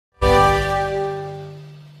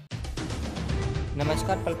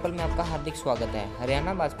नमस्कार, पल पल में आपका हार्दिक स्वागत है।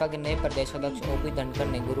 हरियाणा भाजपा के नए प्रदेशाध्यक्ष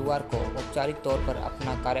धनखड ने गुरुवार को औपचारिक तौर पर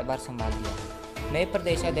अपना कार्यभार संभाल लिया। नए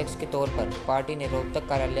प्रदेशाध्यक्ष के तौर पर पार्टी ने रोहतक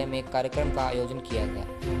कार्यालय में एक कार्यक्रम का आयोजन किया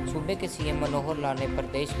गया। सूबे के सीएम मनोहर लाल ने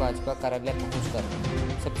प्रदेश भाजपा कार्यालय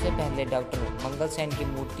पहुंचकर सबसे पहले डॉक्टर मंगल सेन की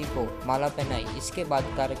मूर्ति को माला पहनाई। इसके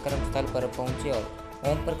बाद कार्यक्रम स्थल पर पहुंचे और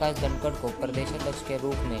ओम प्रकाश धनखड को प्रदेशाध्यक्ष के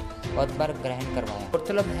रूप में पदभार ग्रहण करवाया।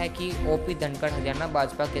 गौरतलब है कि धनखड हरियाणा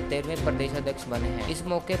भाजपा के 13वें प्रदेशाध्यक्ष बने हैं। इस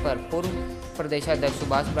मौके पर पूर्व प्रदेशाध्यक्ष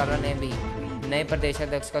सुभाष बराला ने भी नए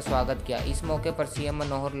प्रदेशाध्यक्ष का स्वागत किया। इस मौके पर सीएम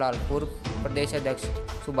मनोहर लाल, पूर्व प्रदेशाध्यक्ष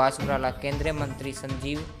सुभाष बराला, केंद्रीय मंत्री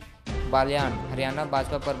संजीव बालियान, हरियाणा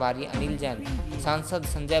भाजपा प्रभारी अनिल जैन, सांसद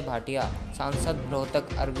संजय भाटिया, सांसद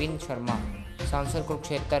रोहतक अरविंद शर्मा, सांसद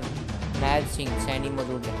कुरुक्षेत्र नायब सिंह सैनी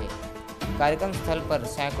मौजूद रहे। कार्यक्रम स्थल पर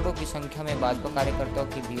सैकड़ों की संख्या में भाजपा कार्यकर्ताओं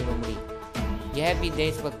की भीड़ उमड़ी। यह भी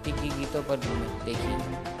देशभक्ति की गीतों पर झूमे। देखिए,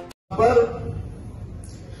 पर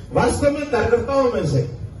वास्तव में कार्यकर्ताओं में से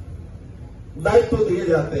दायित्व दिए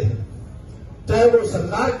जाते हैं, चाहे वो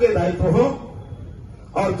सरकार के दायित्व हो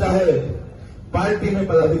और चाहे पार्टी में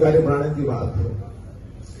पदाधिकारी बनाने की बात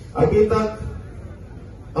हो। अभी तक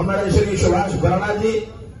हमारे श्री सुभाष बराला जी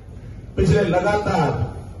पिछले लगातार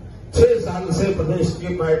 6 साल से प्रदेश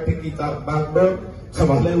की पार्टी की बागडोर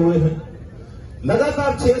संभाले हुए हैं।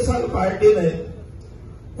 लगातार 6 साल पार्टी ने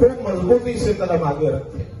खूब मजबूती से कदम आगे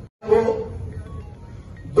रखे। वो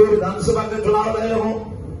 2 विधानसभा के चुनाव रहे हों,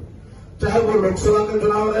 चाहे वो लोकसभा के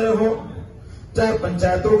चुनाव रहे हों, चाहे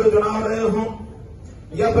पंचायतों के चुनाव रहे हों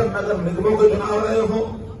या फिर नगर निगमों के चुनाव रहे हों,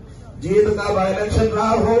 जीत का बाई इलेक्शन रहा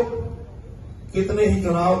हो, कितने ही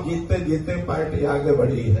चुनाव जीतते जीतते पार्टी आगे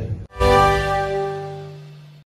बढ़ी है।